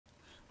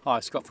Hi,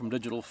 Scott from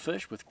Digital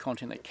Fish with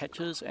content that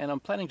catches, and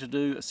I'm planning to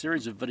do a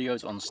series of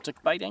videos on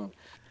stick baiting.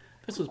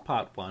 This is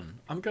part 1.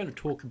 I'm going to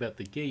talk about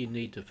the gear you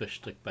need to fish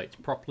stick baits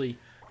properly.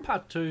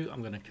 Part 2,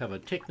 I'm going to cover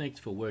techniques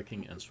for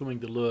working and swimming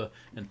the lure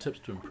and tips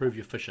to improve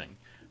your fishing.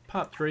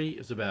 Part 3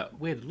 is about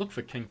where to look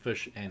for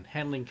kingfish and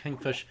handling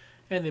kingfish,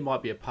 and there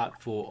might be a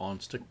part 4 on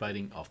stick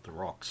baiting off the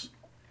rocks.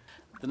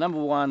 The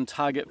number one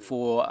target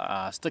for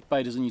stick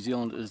baiters in New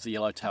Zealand is the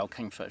yellowtail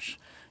kingfish.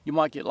 You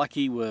might get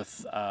lucky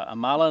with a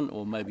marlin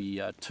or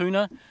maybe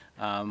tuna,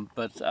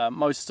 but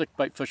most stick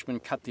bait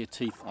fishermen cut their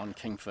teeth on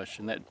kingfish,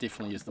 and that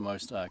definitely is the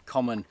most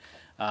common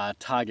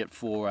target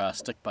for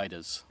stick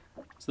baiters.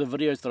 So the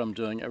videos that I'm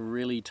doing are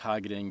really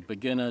targeting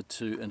beginner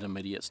to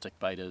intermediate stick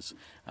baiters,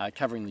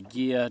 covering the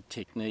gear,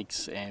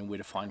 techniques and where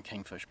to find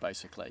kingfish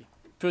basically.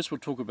 First we'll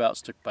talk about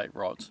stick bait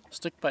rods.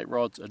 Stick bait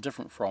rods are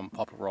different from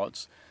popper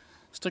rods.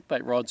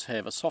 Stickbait rods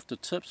have a softer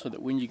tip so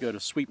that when you go to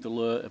sweep the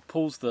lure, it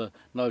pulls the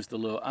nose of the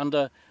lure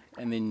under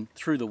and then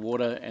through the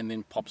water and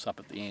then pops up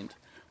at the end.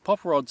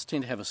 Popper rods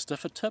tend to have a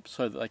stiffer tip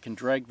so that they can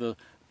drag the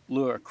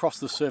lure across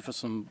the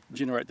surface and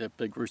generate that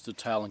big rooster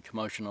tail and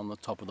commotion on the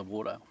top of the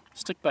water.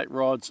 Stickbait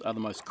rods are the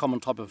most common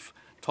type of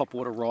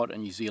topwater rod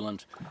in New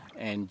Zealand,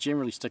 and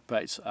generally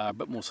stickbaits are a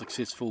bit more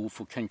successful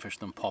for kingfish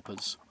than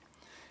poppers.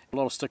 A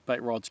lot of stickbait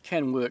rods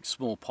can work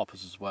small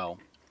poppers as well.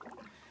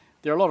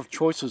 There are a lot of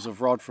choices of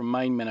rod from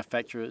main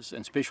manufacturers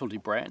and specialty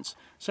brands.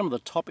 Some of the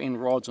top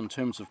end rods in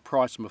terms of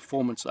price and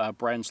performance are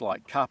brands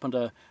like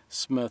Carpenter,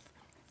 Smith,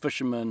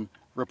 Fisherman,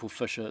 Ripple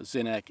Fisher,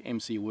 Zenak,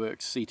 MC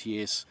Works,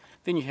 CTS.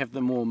 Then you have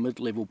the more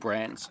mid-level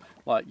brands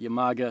like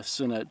Yamaga,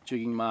 Sinnott,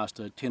 Jigging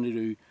Master,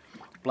 Teneru,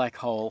 Black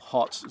Hole,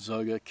 Hots,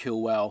 Zoga,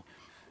 Kilwell,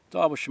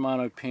 Daiwa,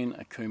 Shimano, Penn,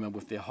 Akuma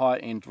with their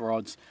high-end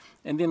rods,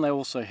 and then they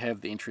also have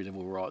the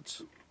entry-level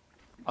rods.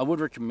 I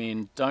would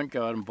recommend don't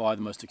go out and buy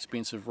the most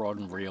expensive rod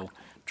and reel.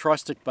 Try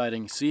stick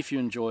baiting, see if you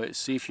enjoy it,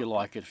 see if you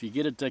like it. If you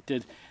get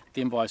addicted,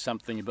 then buy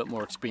something a bit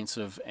more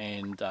expensive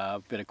and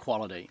better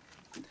quality.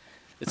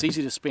 It's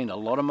easy to spend a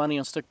lot of money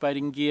on stick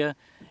baiting gear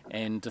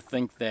and to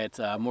think that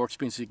more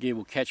expensive gear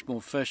will catch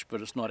more fish, but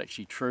it's not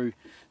actually true.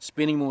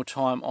 Spending more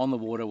time on the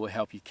water will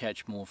help you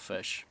catch more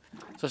fish.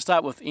 So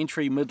start with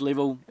entry,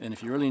 mid-level, and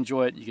if you really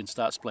enjoy it, you can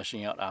start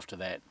splashing out after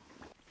that.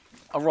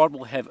 A rod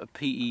will have a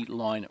PE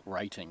line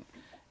rating,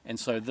 and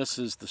so this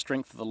is the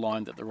strength of the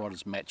line that the rod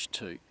is matched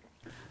to.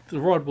 The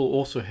rod will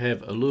also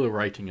have a lure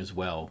rating as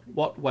well.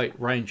 What weight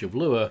range of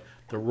lure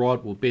the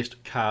rod will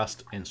best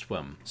cast and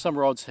swim. Some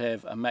rods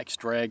have a max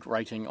drag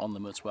rating on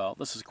them as well.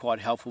 This is quite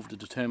helpful for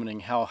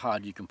determining how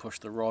hard you can push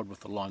the rod with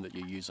the line that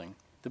you're using.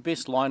 The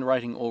best line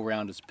rating all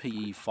round is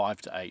PE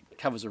 5 to 8. It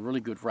covers a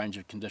really good range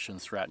of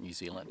conditions throughout New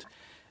Zealand.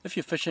 If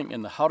you're fishing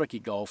in the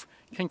Hauraki Gulf,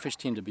 kingfish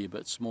tend to be a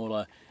bit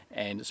smaller,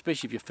 and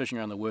especially if you're fishing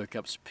around the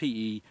workups,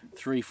 PE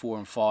 3, 4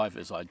 and 5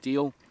 is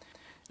ideal.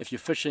 If you're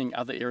fishing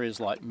other areas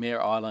like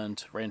Mare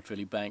Island,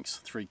 Ranfurly Banks,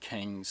 Three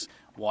Kings,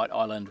 White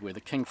Island, where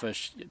the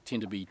kingfish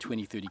tend to be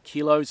 20-30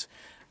 kilos,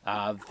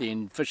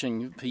 then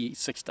fishing PE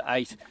 6 to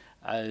 8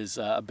 is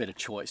a better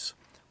choice.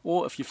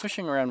 Or if you're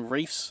fishing around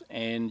reefs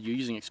and you're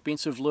using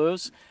expensive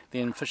lures,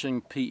 then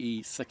fishing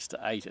PE 6 to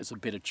 8 is a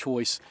better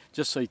choice,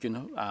 just so you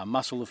can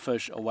muscle the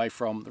fish away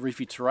from the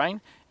reefy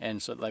terrain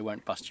and so that they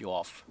won't bust you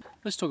off.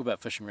 Let's talk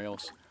about fishing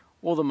reels.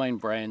 All the main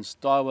brands,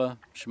 Daiwa,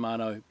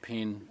 Shimano,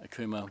 Penn,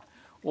 Akuma,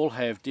 all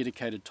have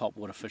dedicated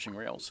topwater fishing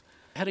reels.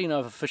 How do you know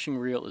if a fishing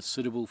reel is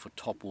suitable for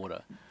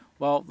topwater?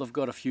 Well, they've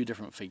got a few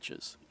different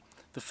features.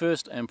 The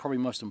first and probably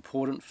most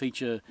important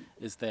feature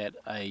is that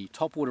a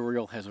topwater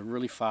reel has a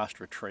really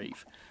fast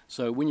retrieve.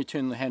 So when you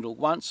turn the handle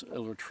once,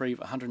 it'll retrieve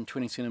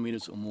 120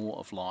 centimeters or more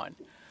of line.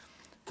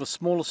 For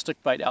smaller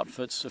stickbait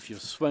outfits, if you're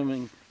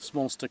swimming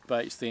small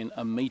stickbaits, then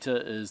a meter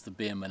is the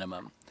bare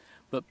minimum.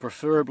 But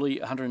preferably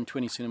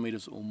 120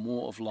 centimeters or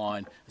more of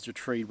line is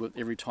retrieved with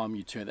every time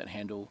you turn that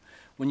handle.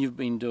 When you've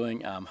been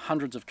doing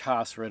hundreds of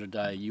casts throughout a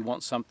day, you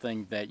want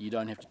something that you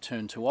don't have to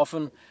turn too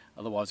often,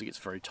 otherwise it gets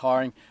very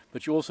tiring,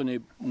 but you also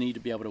need to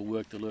be able to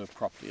work the lure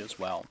properly as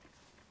well.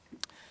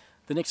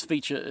 The next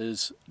feature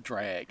is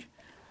drag.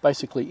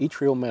 Basically, each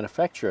reel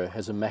manufacturer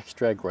has a max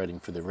drag rating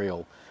for the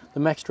reel. The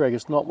max drag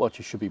is not what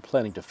you should be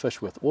planning to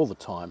fish with all the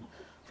time.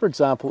 For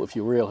example, if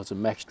your reel has a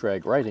max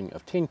drag rating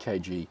of 10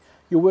 kg,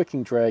 your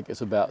working drag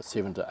is about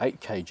 7 to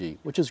 8 kg,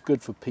 which is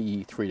good for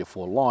PE 3 to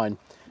 4 line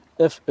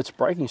if its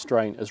breaking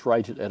strain is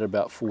rated at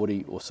about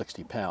 40 or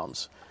 60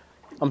 pounds.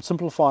 I'm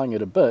simplifying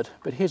it a bit,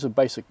 but here's a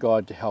basic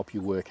guide to help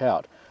you work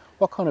out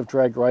what kind of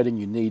drag rating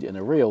you need in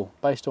a reel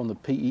based on the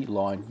PE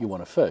line you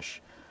want to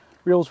fish.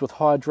 Reels with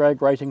higher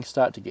drag ratings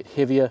start to get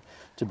heavier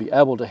to be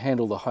able to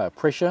handle the higher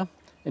pressure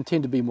and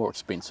tend to be more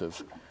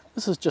expensive.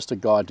 This is just a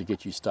guide to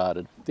get you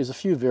started. There's a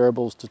few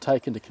variables to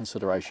take into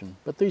consideration,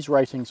 but these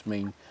ratings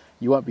mean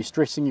you won't be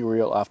stressing your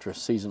reel after a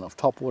season of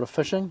topwater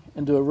fishing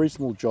and do a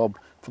reasonable job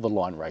for the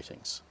line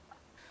ratings.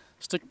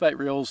 Stickbait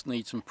reels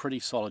need some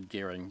pretty solid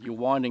gearing. You're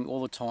winding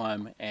all the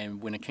time,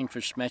 and when a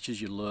kingfish smashes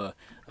your lure,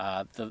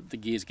 the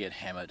gears get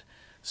hammered.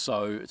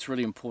 So it's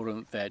really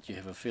important that you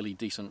have a fairly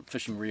decent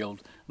fishing reel,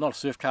 not a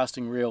surf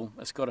casting reel.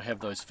 It's got to have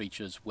those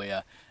features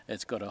where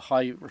it's got a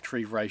high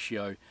retrieve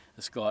ratio,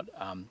 it's got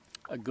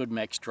a good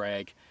max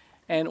drag,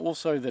 and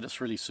also that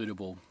it's really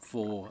suitable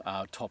for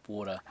top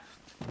water.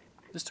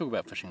 Let's talk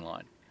about fishing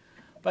line.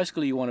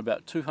 Basically you want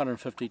about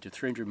 250 to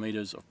 300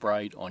 meters of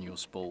braid on your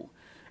spool.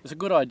 It's a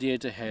good idea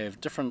to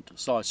have different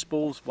size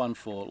spools, one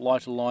for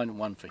lighter line,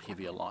 one for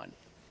heavier line.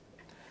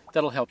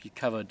 That'll help you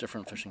cover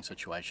different fishing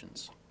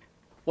situations.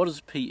 What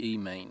does PE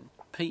mean?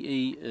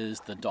 PE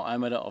is the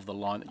diameter of the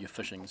line that you're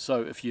fishing.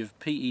 So if you have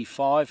PE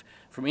 5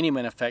 from any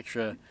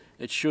manufacturer,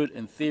 it should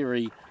in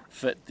theory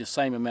fit the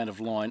same amount of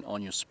line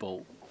on your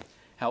spool.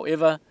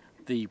 However,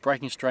 the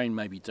breaking strain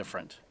may be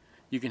different.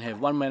 You can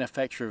have one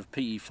manufacturer of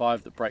PE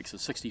 5 that breaks at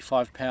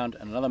 65 pound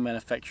and another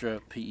manufacturer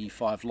PE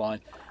 5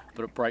 line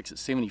but it breaks at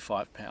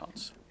 75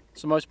 pounds.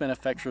 So most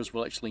manufacturers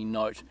will actually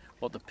note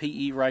what the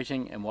PE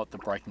rating and what the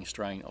breaking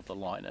strain of the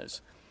line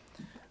is.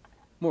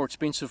 More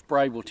expensive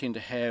braid will tend to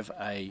have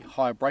a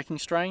higher breaking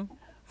strain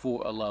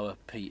for a lower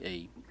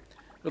PE.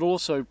 It'll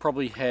also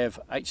probably have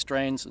 8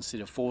 strands instead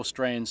of 4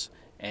 strands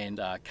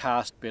and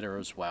cast better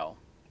as well.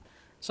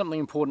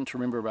 Something important to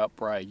remember about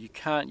braid, you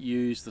can't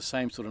use the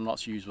same sort of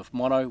knots you use with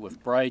mono.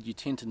 With braid you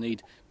tend to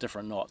need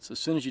different knots. As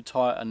soon as you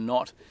tie a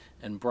knot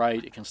in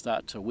braid it can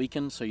start to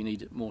weaken, so you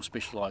need more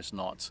specialised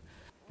knots.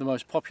 The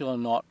most popular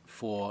knot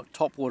for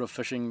topwater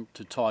fishing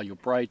to tie your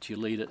braid to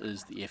your leader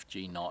is the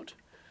FG knot.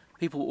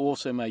 People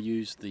also may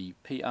use the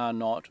PR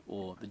knot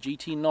or the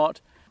GT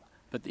knot,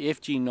 but the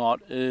FG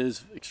knot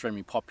is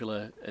extremely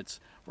popular.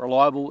 It's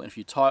reliable, and if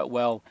you tie it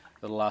well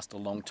it'll last a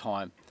long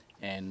time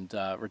and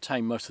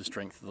retain most of the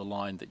strength of the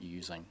line that you're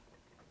using.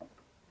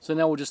 So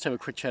now we'll just have a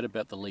quick chat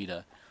about the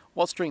leader.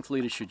 What strength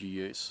leader should you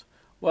use?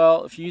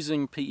 Well, if you're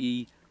using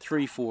PE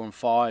 3, 4 and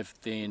 5,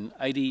 then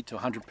 80 to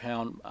 100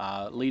 pound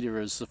leader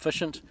is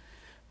sufficient.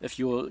 If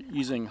you're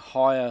using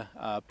higher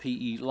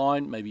PE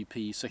line, maybe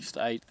PE 6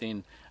 to 8,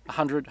 then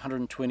 100,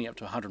 120 up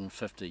to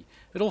 150.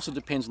 It also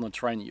depends on the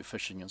terrain that you're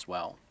fishing as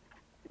well.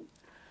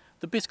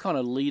 The best kind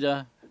of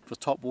leader for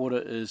top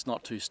water is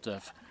not too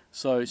stiff.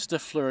 So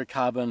stiff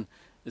fluorocarbon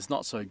is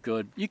not so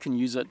good. You can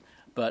use it,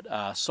 but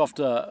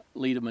softer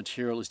leader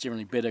material is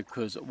generally better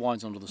because it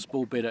winds onto the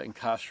spool better and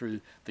casts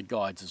through the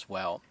guides as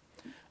well.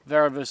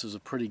 Varivis is a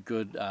pretty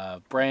good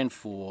brand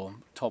for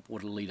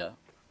topwater leader.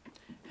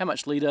 How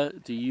much leader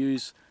do you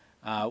use?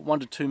 1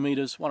 to 2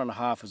 meters,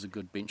 1.5 is a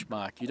good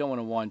benchmark. You don't want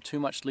to wind too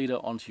much leader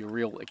onto your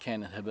reel, it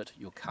can inhibit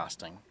your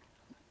casting.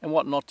 And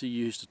what knot to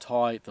use to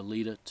tie the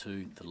leader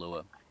to the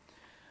lure.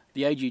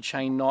 The AG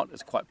chain knot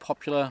is quite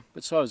popular,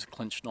 but so is a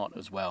clinch knot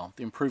as well.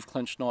 The improved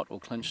clinch knot or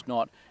clinch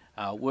knot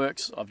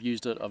works. I've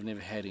used it, I've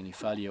never had any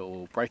failure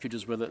or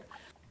breakages with it.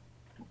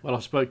 Well, I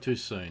spoke too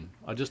soon.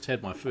 I just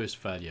had my first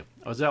failure.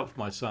 I was out with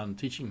my son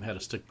teaching him how to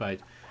stick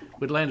bait.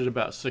 We'd landed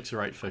about 6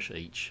 or 8 fish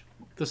each.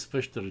 This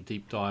fish did a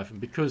deep dive, and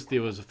because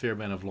there was a fair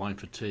amount of line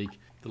fatigue,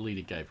 the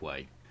leader gave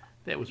way.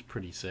 That was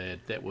pretty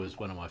sad. That was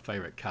one of my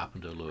favourite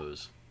carpenter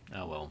lures.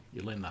 Oh well,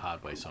 you learn the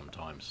hard way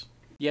sometimes.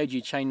 The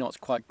AG chain knot's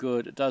quite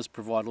good. It does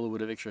provide a little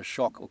bit of extra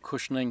shock or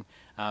cushioning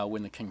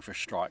when the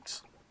kingfish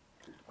strikes.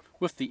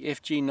 With the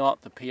FG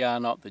knot, the PR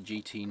knot, the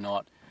GT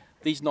knot,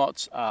 these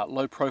knots are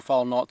low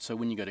profile knots, so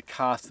when you go to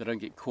cast they don't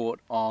get caught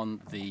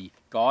on the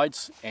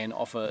guides and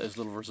offer as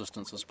little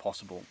resistance as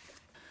possible.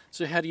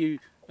 So how do you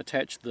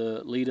attach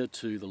the leader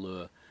to the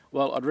lure?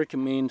 Well, I'd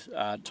recommend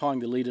tying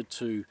the leader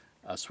to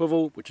a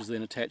swivel, which is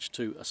then attached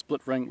to a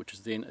split ring, which is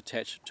then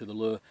attached to the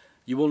lure.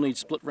 You will need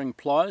split ring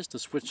pliers to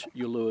switch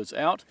your lures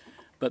out,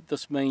 but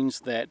this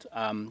means that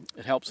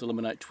it helps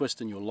eliminate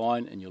twist in your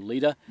line and your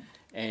leader,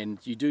 and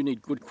you do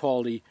need good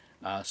quality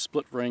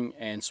split ring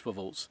and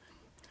swivels.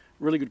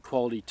 Really good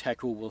quality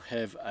tackle will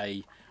have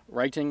a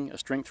rating, a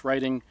strength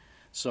rating,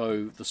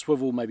 so the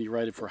swivel may be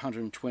rated for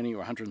 120 or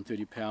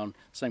 130 pound,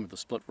 same with the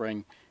split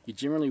ring. You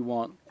generally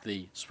want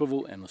the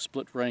swivel and the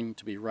split ring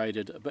to be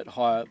rated a bit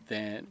higher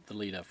than the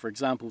leader. For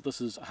example, this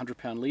is a 100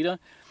 pound leader,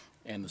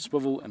 and the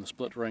swivel and the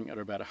split ring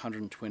are about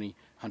 120,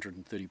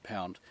 130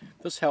 pound.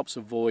 This helps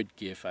avoid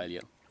gear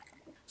failure.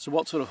 So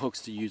what sort of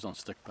hooks to use on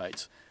stick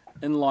baits?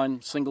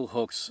 Inline single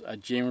hooks are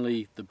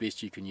generally the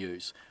best you can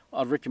use.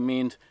 I'd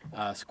recommend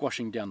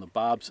squashing down the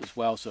barbs as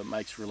well, so it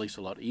makes release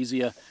a lot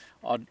easier.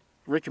 I'd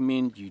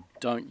recommend you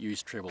don't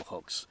use treble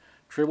hooks.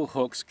 Treble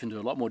hooks can do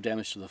a lot more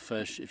damage to the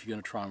fish if you're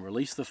going to try and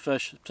release the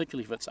fish,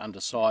 particularly if it's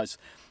undersized.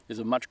 There's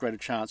a much greater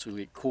chance it'll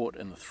get caught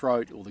in the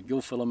throat or the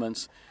gill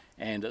filaments,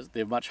 and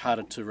they're much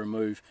harder to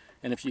remove.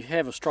 And if you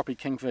have a stroppy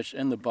kingfish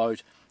in the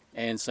boat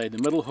and say the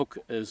middle hook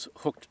is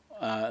hooked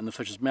in the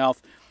fish's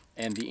mouth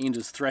and the end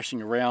is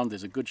thrashing around,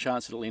 there's a good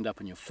chance it'll end up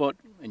in your foot,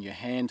 in your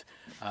hand,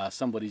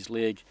 somebody's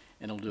leg,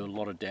 and it'll do a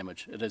lot of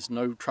damage. It has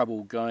no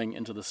trouble going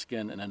into the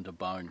skin and into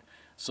bone.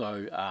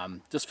 So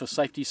just for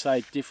safety's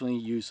sake, definitely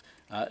use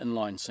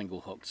inline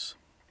single hooks.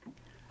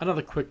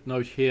 Another quick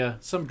note here,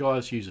 some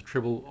guys use a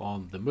treble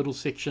on the middle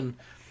section.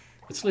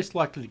 It's less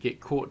likely to get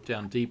caught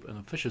down deep in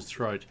the fish's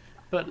throat,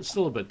 but it's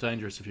still a bit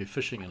dangerous if you're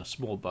fishing in a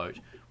small boat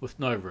with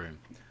no room.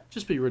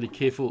 Just be really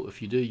careful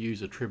if you do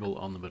use a treble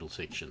on the middle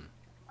section.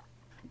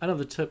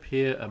 Another tip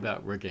here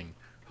about rigging.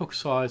 Hook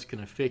size can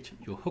affect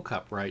your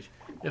hookup rate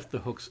if the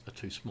hooks are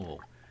too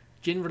small.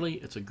 Generally,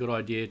 it's a good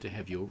idea to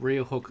have your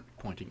rear hook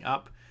pointing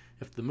up.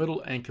 If the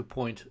middle anchor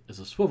point is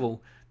a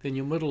swivel, then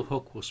your middle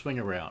hook will swing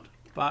around.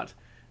 But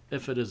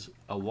if it is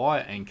a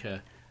wire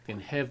anchor,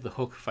 then have the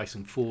hook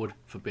facing forward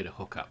for better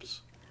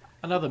hookups.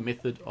 Another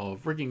method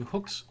of rigging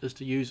hooks is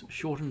to use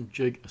shortened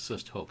jig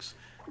assist hooks.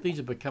 These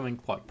are becoming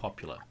quite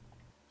popular.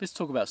 Let's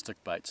talk about stick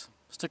baits.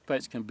 Stick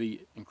baits can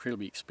be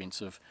incredibly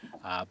expensive,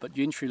 but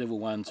your entry level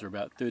ones are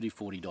about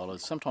 $30–40,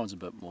 sometimes a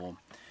bit more.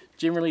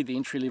 Generally, the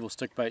entry level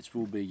stick baits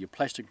will be your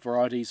plastic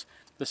varieties.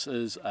 This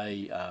is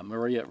a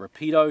Maria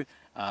Rapido.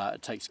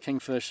 It takes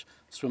Kingfish,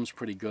 swims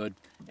pretty good,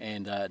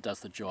 and it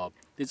does the job.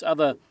 There's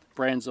other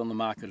brands on the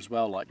market as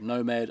well, like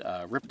Nomad,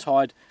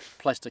 Riptide,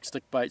 plastic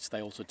stick baits.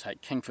 They also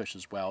take Kingfish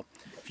as well.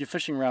 If you're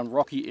fishing around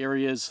rocky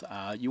areas,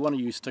 you want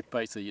to use stick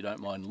baits that you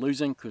don't mind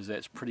losing, because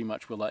that's pretty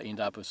much where they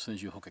end up as soon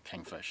as you hook a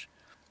kingfish.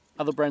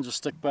 Other brands of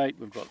stick bait,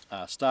 we've got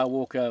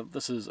Starwalker.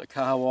 This is a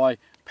kahawai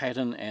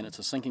pattern and it's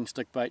a sinking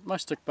stick bait.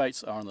 Most stick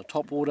baits are on the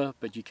top water,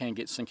 but you can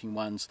get sinking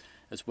ones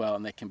as well,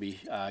 and that can be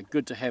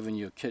good to have in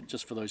your kit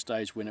just for those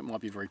days when it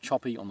might be very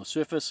choppy on the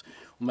surface,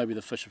 or maybe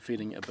the fish are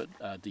feeding a bit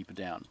deeper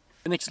down.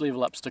 The next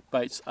level up stick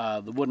baits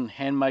are the wooden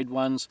handmade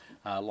ones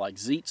like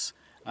Zeets.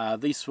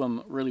 These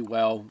swim really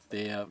well,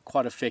 they're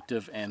quite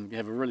effective, and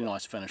have a really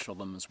nice finish on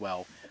them as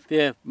well.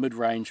 They're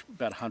mid-range,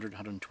 about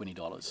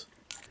 $100–120.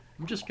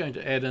 I'm just going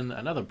to add in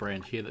another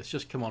brand here that's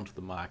just come onto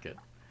the market.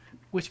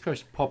 West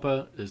Coast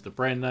Popper is the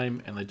brand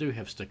name, and they do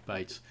have stick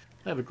baits.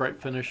 They have a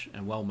great finish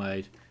and well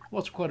made.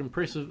 What's quite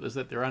impressive is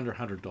that they're under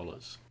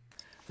 $100.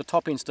 The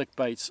top end stick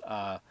baits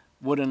are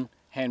wooden,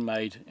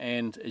 handmade,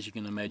 and as you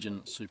can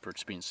imagine, super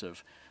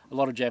expensive. A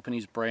lot of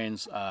Japanese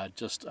brands are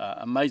just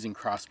amazing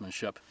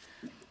craftsmanship.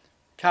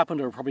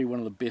 Carpenter are probably one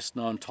of the best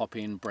known top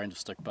end brand of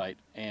stick bait,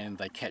 and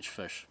they catch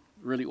fish.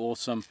 Really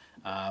awesome,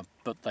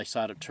 but they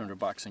start at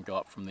 $200 and go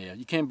up from there.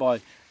 You can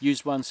buy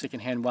used ones,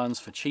 second-hand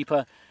ones for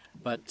cheaper,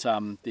 but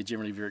they're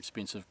generally very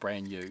expensive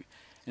brand new.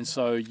 And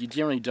so you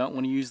generally don't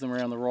want to use them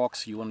around the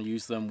rocks. You want to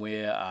use them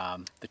where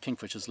the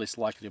kingfish is less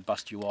likely to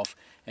bust you off,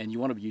 and you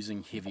want to be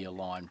using heavier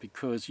line,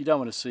 because you don't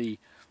want to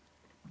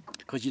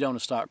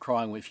start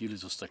crying if you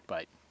lose a stick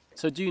bait.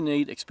 So do you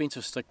need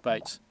expensive stick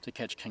baits to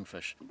catch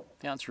kingfish?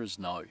 The answer is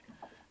no.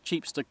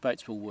 Cheap stick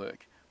baits will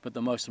work. But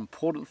the most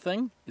important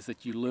thing is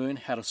that you learn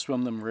how to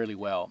swim them really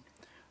well.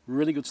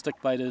 Really good stick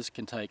baiters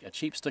can take a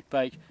cheap stick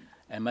bait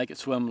and make it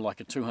swim like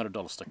a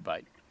 $200 stick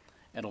bait.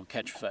 It'll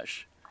catch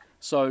fish.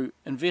 So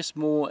invest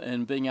more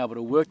in being able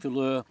to work the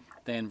lure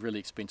than really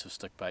expensive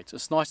stick baits.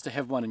 It's nice to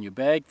have one in your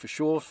bag for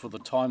sure, for the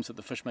times that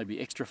the fish may be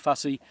extra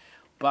fussy,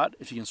 but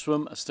if you can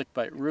swim a stick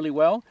bait really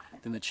well,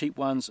 then the cheap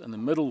ones and the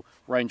middle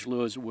range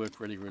lures work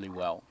really, really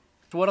well.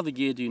 So what other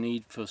gear do you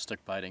need for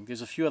stick baiting?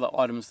 There's a few other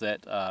items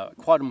that are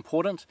quite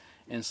important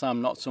and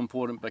some not so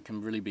important but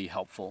can really be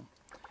helpful.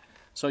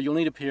 So you'll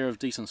need a pair of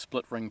decent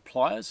split ring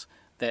pliers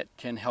that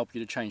can help you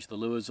to change the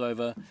lures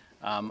over.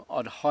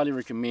 I'd highly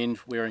recommend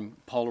wearing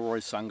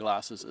Polaroid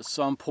sunglasses. It's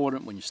so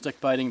important when you're stick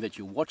baiting that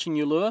you're watching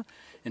your lure,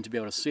 and to be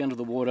able to see under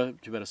the water,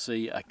 to be able to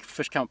see a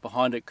fish come up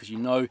behind it, because you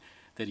know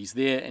that he's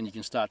there and you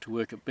can start to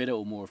work it better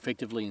or more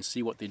effectively and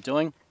see what they're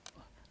doing.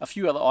 A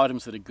few other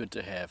items that are good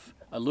to have.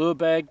 A lure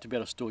bag to be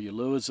able to store your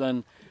lures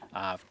in.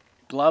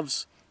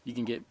 Gloves. You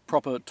can get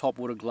proper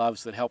topwater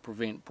gloves that help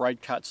prevent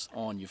braid cuts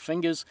on your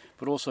fingers,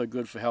 but also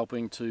good for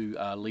helping to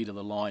leader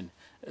the line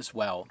as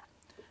well.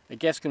 A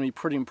gas is going to be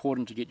pretty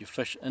important to get your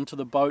fish into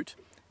the boat,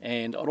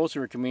 and I'd also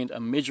recommend a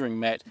measuring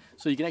mat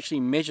so you can actually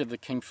measure the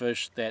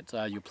kingfish that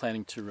you're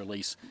planning to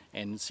release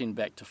and send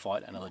back to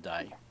fight another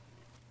day.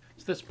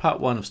 So that's part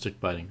one of stick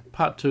baiting.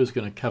 Part two is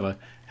going to cover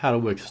how to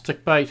work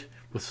stick bait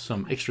with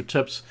some extra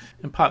tips,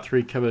 and part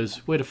three covers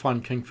where to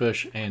find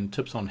kingfish and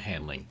tips on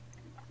handling.